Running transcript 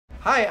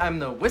Hi, I'm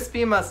the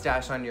wispy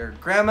mustache on your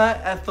Grandma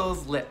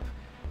Ethel's lip,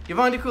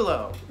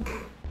 Yvonnedeculo.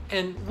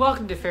 And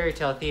welcome to Fairy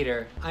Tale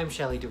Theater. I'm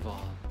Shelley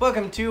Duvall.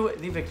 Welcome to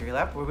the Victory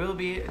Lap, where we'll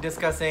be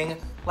discussing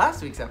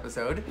last week's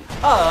episode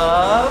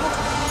of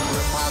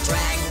RuPaul's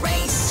Drag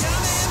Race.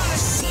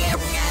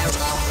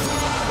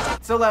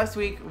 So last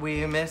week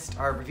we missed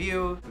our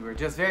review. We were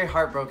just very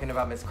heartbroken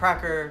about Miss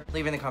Cracker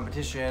leaving the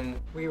competition.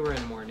 We were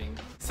in mourning.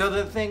 So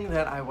the thing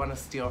that I want to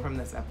steal from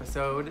this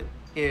episode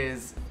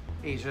is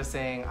Asia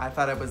saying, I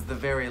thought I was the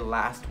very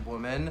last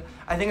woman.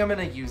 I think I'm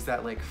gonna use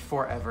that like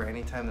forever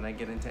anytime that I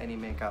get into any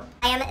makeup.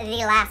 I am the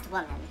last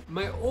woman.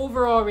 My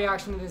overall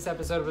reaction to this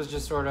episode was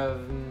just sort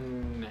of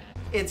meh.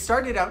 It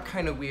started out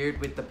kind of weird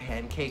with the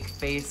pancake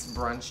face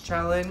brunch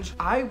challenge.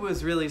 I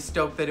was really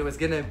stoked that it was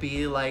gonna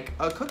be like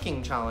a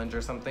cooking challenge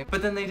or something,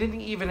 but then they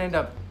didn't even end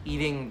up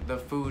eating the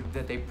food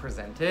that they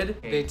presented.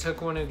 They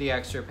took one of the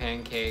extra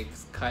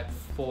pancakes, cut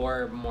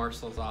 4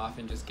 morsels off,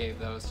 and just gave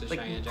those to like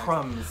Cheyenne Jackson.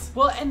 Crumbs.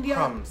 Well, and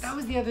Crumbs. that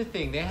was the other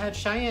thing. They had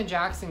Cheyenne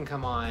Jackson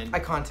come on.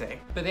 Iconic.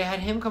 But they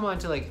had him come on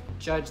to like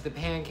judge the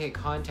pancake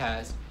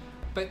contest.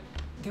 But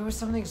there was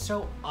something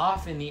so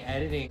off in the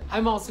editing.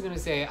 I'm also gonna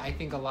say I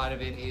think a lot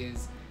of it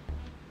is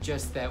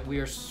just that we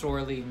are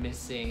sorely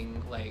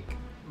missing like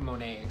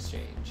Monet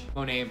exchange.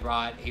 Monet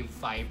brought a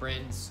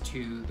vibrance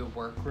to the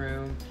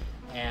workroom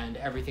and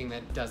everything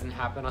that doesn't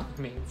happen on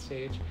the main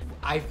stage.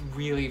 I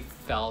really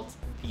felt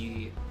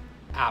the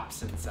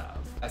absence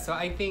of. So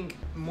I think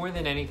more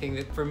than anything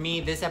that for me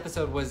this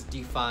episode was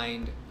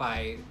defined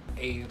by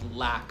a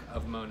lack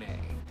of Monet.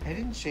 I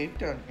didn't shave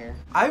down here.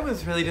 I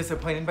was really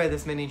disappointed by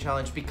this mini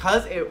challenge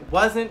because it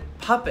wasn't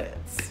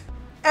puppets.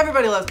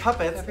 Everybody loves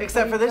puppets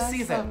except for this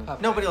season.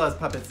 Nobody loves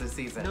puppets this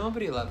season.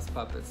 Nobody loves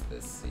puppets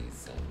this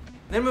season.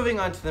 Then moving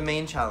on to the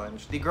main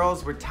challenge, the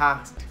girls were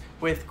tasked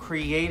with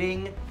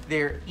creating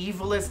their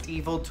evilest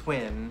evil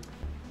twin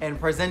and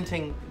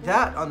presenting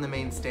that on the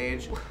main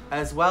stage,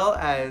 as well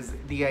as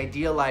the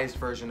idealized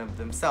version of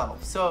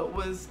themselves. So it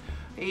was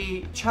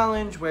a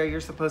challenge where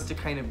you're supposed to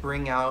kind of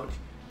bring out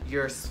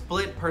your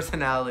split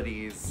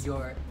personalities.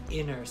 Your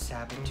inner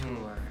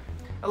saboteur.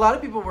 A lot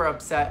of people were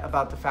upset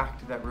about the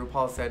fact that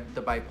RuPaul said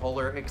the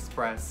bipolar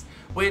express,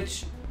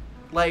 which,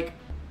 like,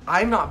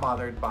 I'm not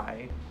bothered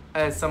by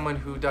as someone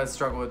who does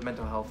struggle with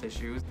mental health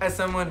issues, as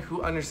someone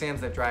who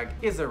understands that drag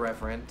is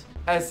irreverent,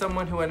 as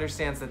someone who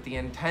understands that the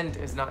intent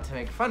is not to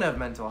make fun of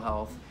mental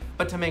health,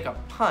 but to make a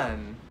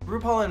pun.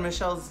 RuPaul and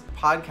Michelle's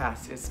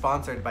podcast is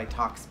sponsored by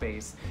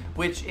Talkspace,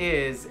 which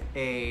is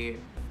a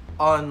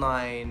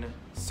online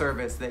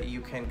service that you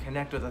can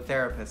connect with a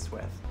therapist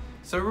with.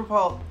 So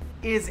RuPaul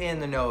is in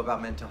the know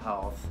about mental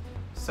health.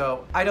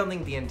 So I don't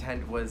think the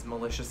intent was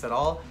malicious at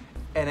all.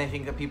 And I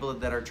think that people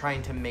that are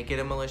trying to make it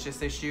a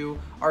malicious issue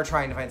are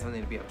trying to find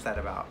something to be upset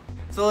about.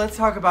 So let's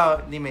talk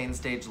about the main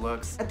stage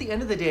looks. At the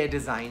end of the day, a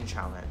design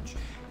challenge.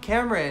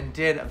 Cameron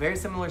did a very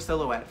similar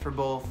silhouette for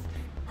both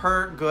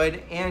her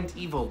good and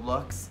evil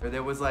looks.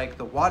 There was like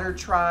the Water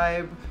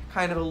Tribe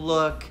kind of a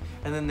look,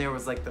 and then there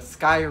was like the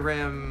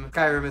Skyrim.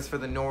 Skyrim is for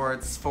the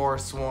Nords,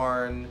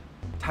 Forsworn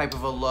type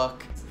of a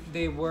look.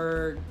 They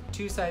were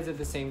 2 sides of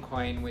the same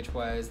coin, which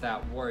was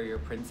that warrior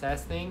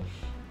princess thing,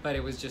 but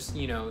it was just,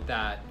 you know,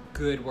 that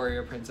good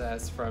warrior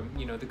princess from,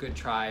 you know, the good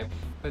tribe.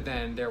 But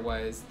then there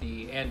was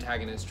the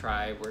antagonist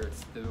tribe where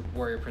it's the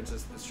warrior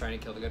princess that's trying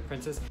to kill the good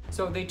princess.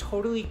 So they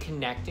totally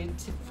connected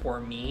for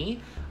me.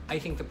 I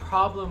think the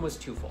problem was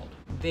twofold.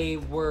 They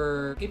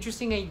were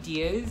interesting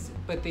ideas,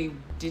 but they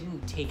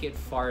didn't take it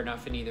far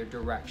enough in either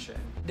direction.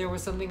 There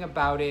was something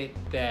about it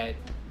that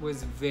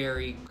was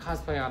very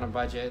cosplay on a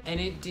budget, and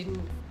it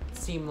didn't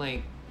seem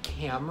like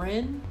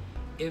Cameron.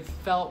 It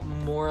felt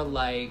more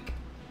like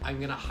I'm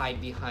gonna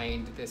hide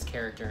behind this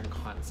character and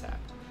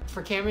concept.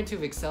 For Cameron to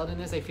have excelled in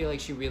this, I feel like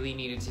she really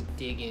needed to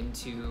dig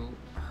into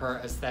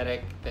her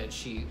aesthetic that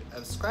she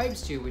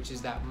ascribes to, which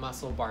is that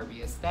muscle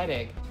Barbie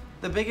aesthetic.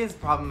 The biggest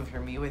problem for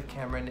me with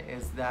Cameron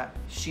is that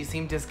she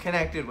seemed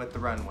disconnected with the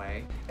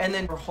runway. And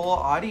then her whole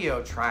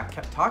audio track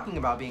kept talking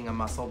about being a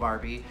muscle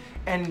Barbie,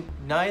 and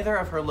neither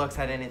of her looks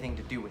had anything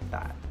to do with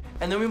that.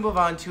 And then we move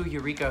on to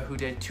Eureka, who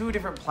did 2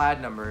 different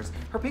plaid numbers.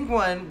 Her pink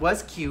one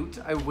was cute,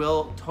 I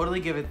will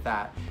totally give it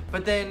that.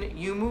 But then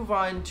you move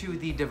on to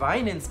the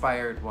Divine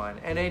inspired one,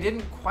 and I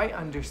didn't quite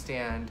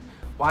understand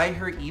why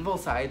her evil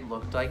side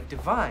looked like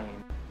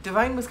Divine.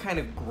 Divine was kind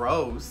of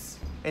gross,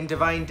 and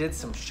Divine did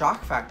some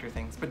shock factor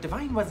things, but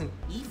Divine wasn't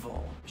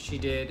evil. She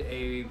did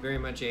very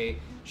much a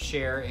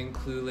Cher and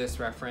Clueless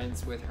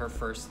reference with her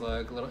first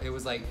look. It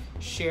was like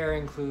Cher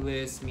and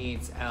Clueless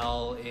meets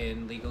Elle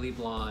in Legally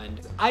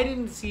Blonde. I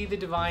didn't see the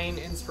Divine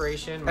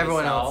inspiration myself.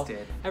 Everyone else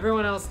did.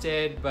 Everyone else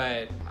did,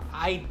 but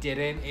I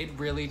didn't. It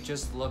really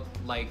just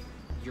looked like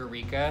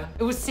Eureka.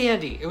 It was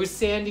Sandy. It was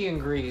Sandy and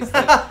Grease.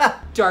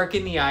 Like,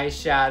 darken the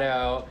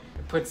eyeshadow,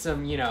 put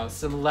some, you know,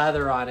 some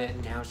leather on it,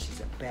 and now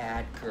she's a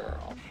bad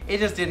girl. It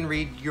just didn't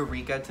read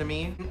Eureka to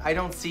me. I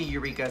don't see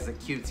Eureka as a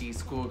cutesy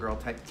schoolgirl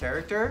type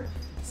character,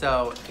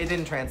 so it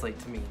didn't translate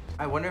to me.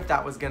 I wonder if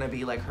that was gonna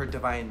be like her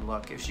Divine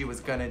look, if she was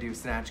gonna do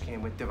Snatch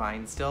Game with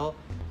Divine still.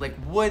 Like,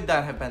 would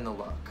that have been the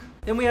look?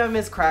 Then we have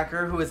Miss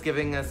Cracker, who is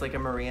giving us like a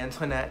Marie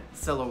Antoinette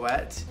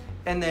silhouette.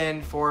 And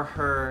then for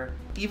her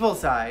evil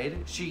side,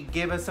 she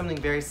gave us something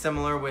very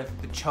similar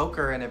with the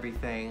choker and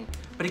everything.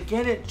 But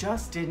again, it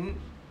just didn't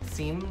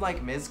seem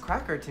like Ms.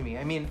 Cracker to me.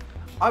 I mean,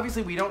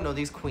 obviously we don't know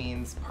these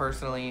queens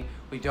personally.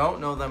 We don't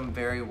know them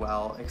very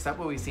well, except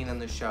what we've seen on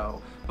the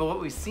show. But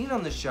what we've seen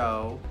on the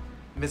show,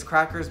 Ms.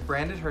 Cracker's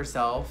branded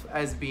herself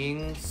as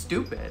being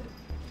stupid.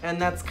 And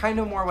that's kind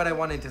of more what I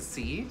wanted to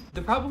see.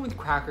 The problem with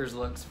Cracker's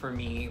looks for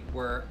me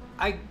were,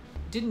 I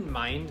didn't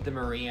mind the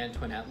Marie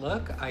Antoinette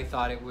look. I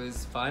thought it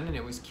was fun and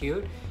it was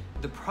cute.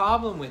 The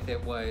problem with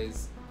it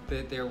was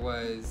that there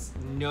was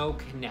no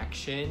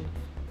connection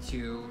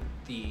to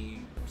the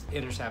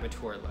Inner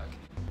Saboteur look.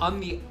 On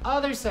the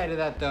other side of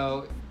that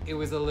though, it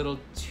was a little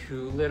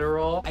too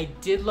literal. I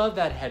did love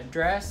that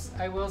headdress,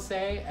 I will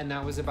say, and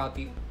that was about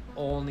the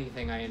only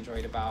thing I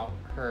enjoyed about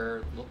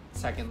her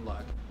second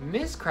look.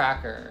 Miss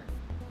Cracker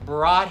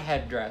brought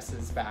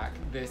headdresses back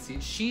this year.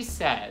 She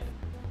said,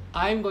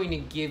 I'm going to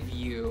give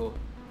you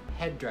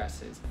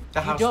headdresses.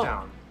 The house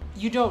down.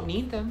 You don't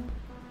need them.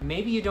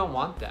 Maybe you don't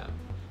want them,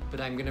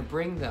 but I'm gonna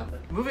bring them.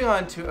 Moving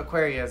on to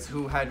Aquarius,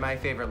 who had my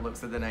favorite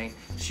looks of the night.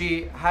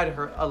 She had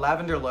a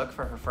lavender look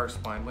for her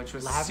first one, which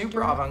was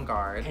super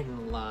avant-garde.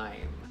 And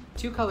lime.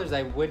 Two colors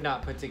I would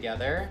not put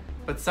together.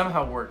 But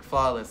somehow worked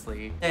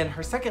flawlessly. And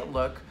her second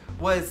look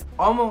was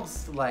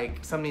almost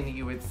like something that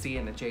you would see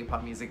in a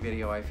J-pop music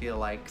video, I feel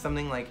like.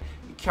 Something like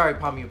Kyary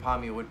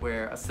Pamyu would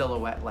wear a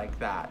silhouette like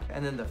that.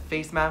 And then the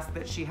face mask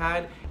that she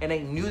had, and I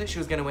knew that she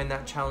was gonna win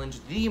that challenge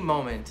the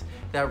moment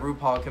that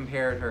RuPaul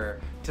compared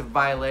her to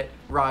Violet,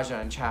 Raja,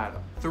 and Chad.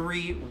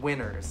 3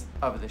 winners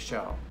of the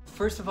show.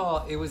 First of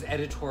all, it was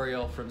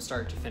editorial from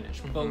start to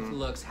finish. Both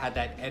looks had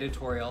that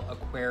editorial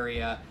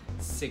Aquaria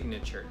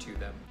signature to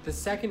them. The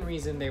second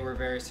reason they were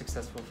very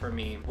successful for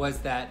me was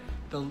that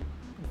the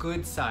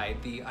good side,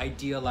 the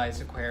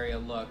idealized Aquaria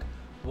look,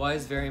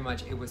 was very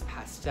much, it was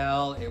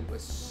pastel, it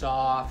was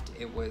soft,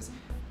 it was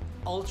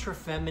ultra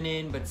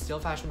feminine, but still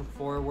fashion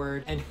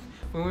forward. And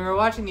when we were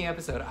watching the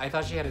episode, I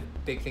thought she had a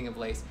big thing of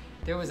lace.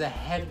 There was a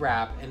head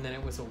wrap and then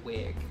it was a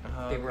wig.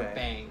 They were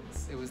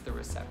bangs. It was the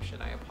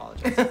reception. I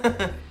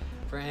apologize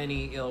for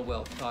any ill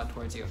will thought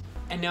towards you.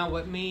 And now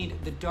what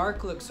made the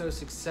dark look so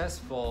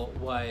successful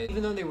was,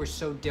 even though they were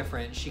so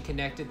different, she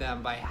connected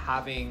them by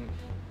having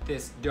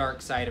this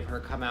dark side of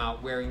her come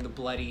out wearing the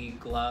bloody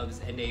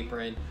gloves and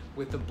apron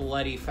with the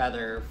bloody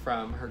feather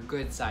from her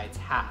good side's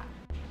hat.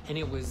 And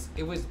it was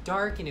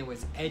dark and it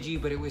was edgy,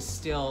 but it was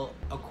still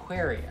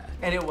Aquaria.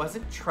 And it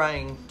wasn't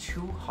trying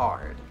too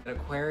hard.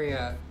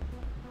 Aquaria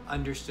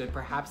understood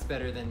perhaps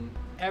better than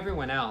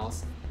everyone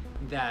else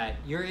that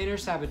your inner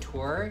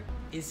saboteur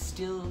is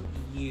still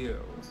you.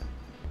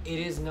 It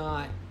is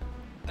not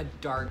a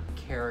dark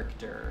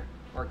character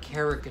or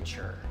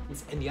caricature.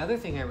 And the other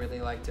thing I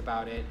really liked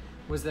about it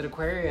was that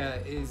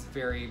Aquaria is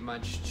very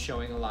much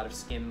showing a lot of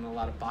skin and a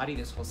lot of body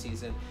this whole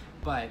season,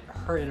 but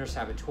her inner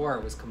saboteur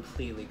was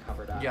completely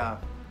covered up. Yeah.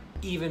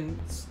 Even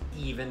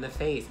the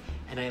face.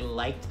 And I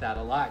liked that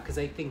a lot, because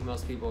I think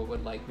most people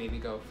would like maybe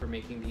go for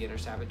making the inner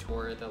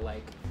saboteur the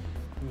like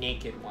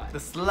naked one. The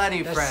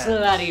slutty friend. The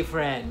slutty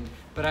friend.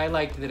 But I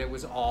liked that it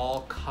was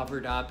all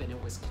covered up and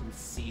it was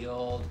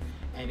concealed,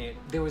 and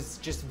there was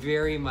just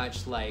very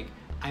much like,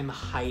 I'm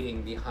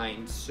hiding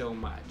behind so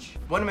much.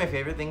 One of my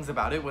favorite things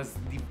about it was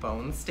the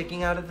bones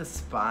sticking out of the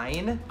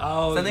spine.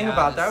 Oh, something yeah,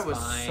 about that was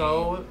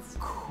so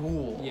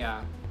cool.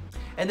 Yeah.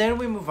 And then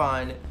we move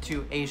on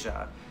to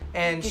Asia.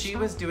 And she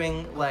was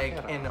doing like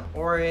an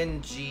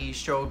orangey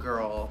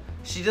showgirl.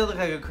 She did look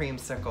like a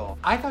creamsicle.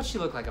 I thought she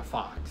looked like a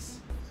fox.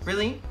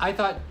 Really?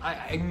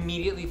 I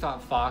immediately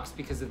thought fox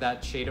because of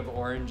that shade of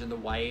orange and the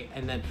white.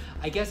 And then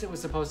I guess it was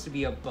supposed to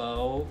be a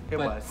bow. It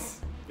was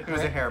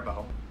a hair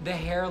bow. The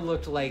hair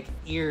looked like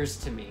ears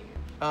to me.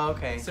 Oh,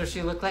 okay. So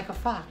she looked like a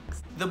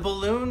fox. The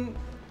balloon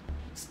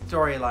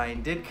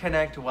storyline did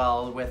connect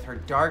well with her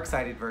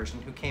dark-sided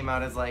version, who came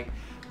out as like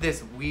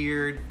this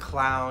weird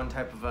clown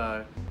type of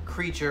a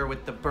creature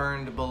with the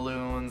burned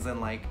balloons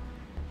and like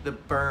the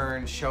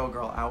burned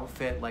showgirl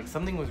outfit. Like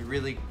something was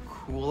really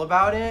cool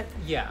about it.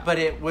 Yeah. But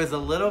it was a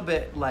little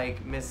bit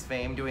like Miss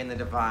Fame doing the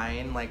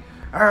divine, like,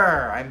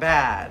 I'm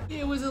bad.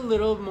 It was a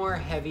little more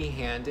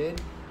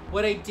heavy-handed.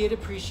 What I did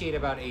appreciate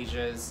about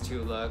Asia's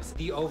two looks,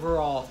 the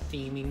overall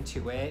theming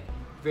to it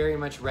very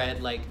much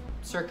read like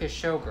circus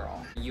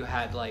showgirl. You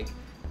had like,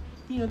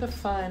 you know, the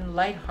fun,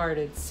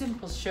 lighthearted,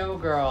 simple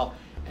showgirl,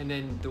 and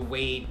then the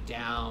weighed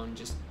down,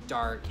 just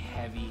dark,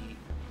 heavy,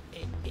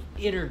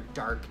 inner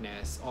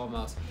darkness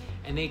almost.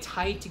 And they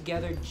tied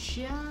together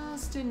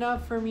just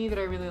enough for me that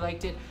I really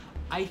liked it.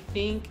 I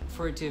think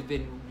for it to have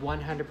been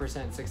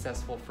 100%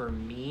 successful for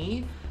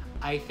me,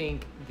 I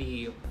think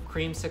the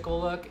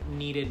creamsicle look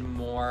needed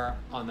more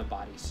on the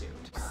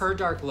bodysuit. Her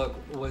dark look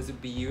was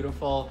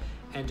beautiful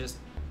and just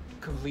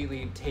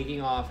completely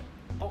taking off,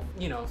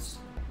 you know,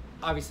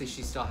 obviously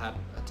she still had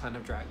a ton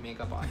of drag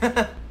makeup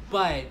on,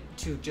 but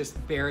to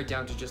just bear it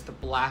down to just the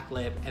black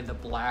lip and the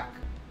black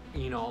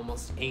you know,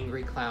 almost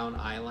angry clown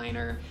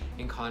eyeliner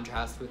in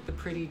contrast with the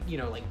pretty, you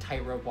know, like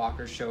tightrope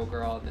walker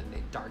showgirl and then the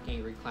dark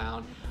angry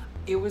clown.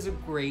 It was a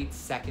great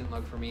second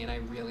look for me and I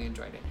really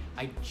enjoyed it.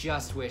 I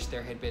just wish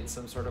there had been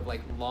some sort of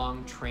like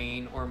long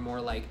train or more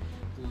like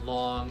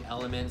long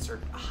elements or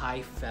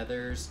high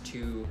feathers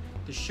to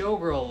the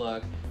showgirl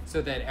look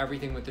so that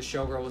everything with the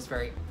showgirl was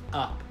very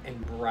up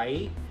and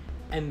bright,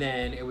 and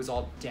then it was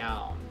all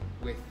down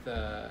with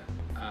the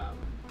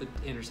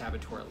inner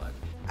saboteur look.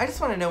 I just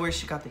want to know where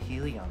she got the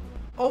helium.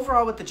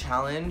 Overall with the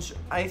challenge,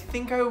 I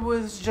think I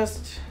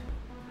wasn't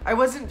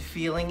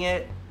feeling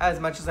it as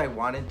much as I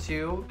wanted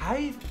to.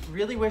 I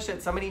really wish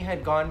that somebody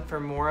had gone for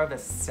more of a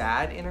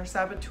sad inner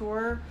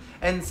saboteur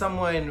and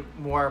someone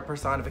more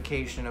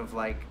personification of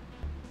like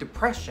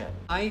depression.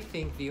 I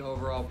think the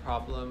overall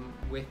problem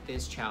with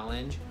this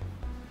challenge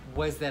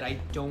was that I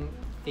don't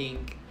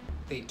think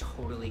they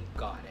totally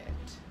got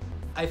it.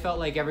 I felt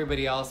like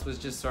everybody else was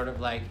just sort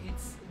of like,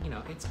 it's, you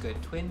know, it's good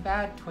twin,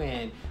 bad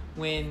twin,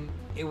 when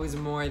it was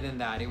more than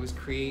that. It was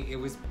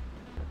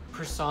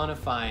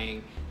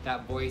personifying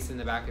that voice in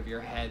the back of your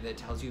head that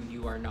tells you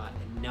you are not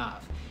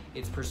enough.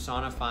 It's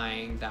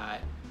personifying that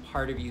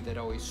part of you that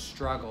always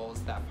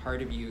struggles, that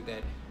part of you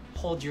that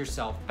holds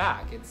yourself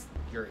back. It's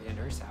your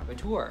inner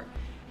saboteur.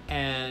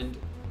 And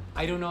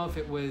I don't know if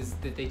it was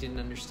that they didn't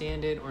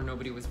understand it or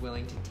nobody was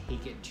willing to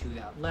take it to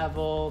that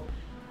level.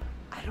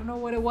 I don't know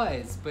what it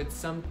was, but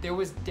there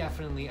was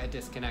definitely a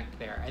disconnect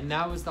there. And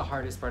that was the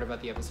hardest part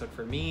about the episode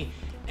for me.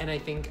 And I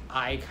think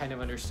I kind of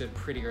understood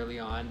pretty early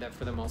on that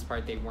for the most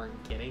part they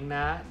weren't getting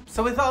that.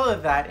 So with all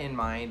of that in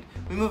mind,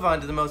 we move on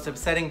to the most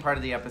upsetting part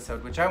of the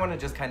episode, which I want to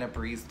just kind of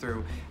breeze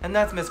through. And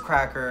that's Miss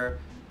Cracker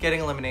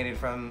getting eliminated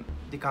from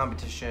the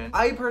competition.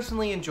 I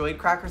personally enjoyed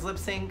Cracker's lip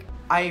sync.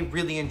 I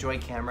really enjoy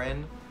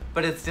Cameron,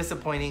 but it's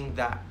disappointing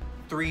that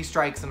 3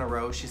 strikes in a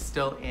row she's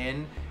still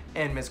in,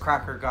 and Miss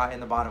Cracker got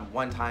in the bottom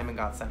 1 time and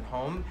got sent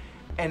home.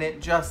 And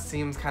it just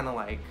seems kind of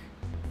like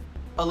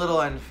a little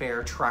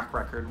unfair track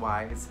record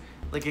wise.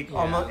 Like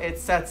it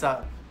sets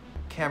up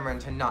Cameron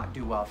to not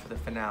do well for the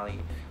finale,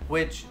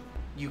 which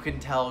you can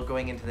tell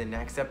going into the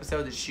next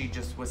episode that she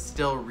just was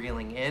still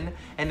reeling in.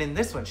 And in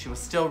this one, she was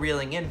still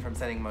reeling in from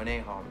sending Monet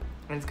home.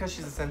 And it's because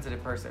she's a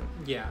sensitive person.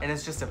 Yeah. And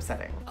it's just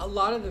upsetting. A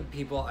lot of the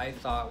people I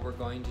thought were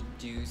going to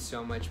do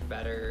so much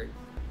better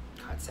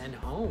got sent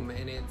home,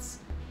 and it's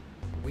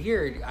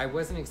weird. I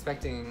wasn't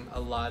expecting a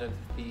lot of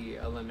the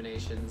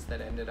eliminations that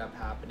ended up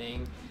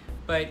happening.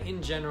 But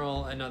in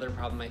general, another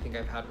problem I think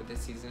I've had with this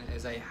season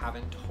is I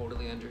haven't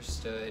totally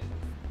understood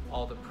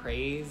all the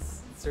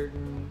praise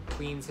certain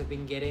queens have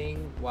been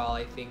getting. While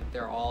I think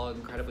they're all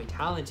incredibly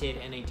talented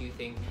and I do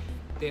think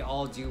they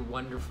all do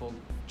wonderful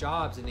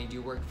jobs and they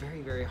do work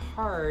very, very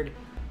hard,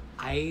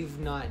 I've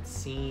not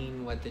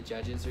seen what the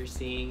judges are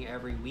seeing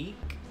every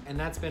week, and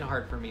that's been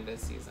hard for me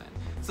this season.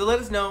 So let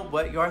us know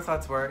what your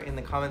thoughts were in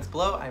the comments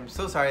below. I'm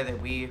so sorry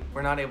that we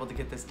were not able to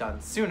get this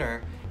done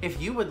sooner.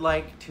 If you would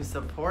like to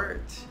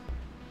support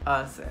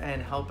us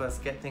and help us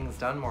get things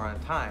done more on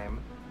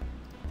time,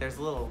 there's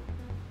a little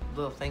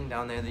thing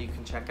down there that you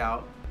can check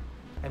out,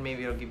 and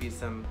maybe it'll give you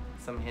some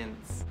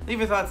hints. Leave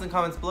your thoughts in the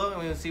comments below,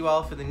 and we will see you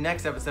all for the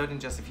next episode in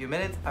just a few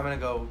minutes. I'm gonna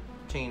go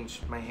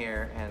change my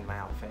hair and my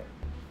outfit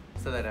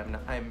so that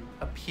I'm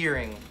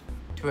appearing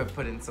to have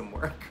put in some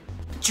work.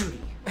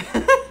 Judy.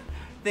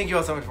 Thank you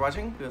all so much for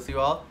watching. We'll see you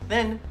all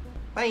then.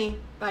 Bye.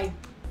 Bye.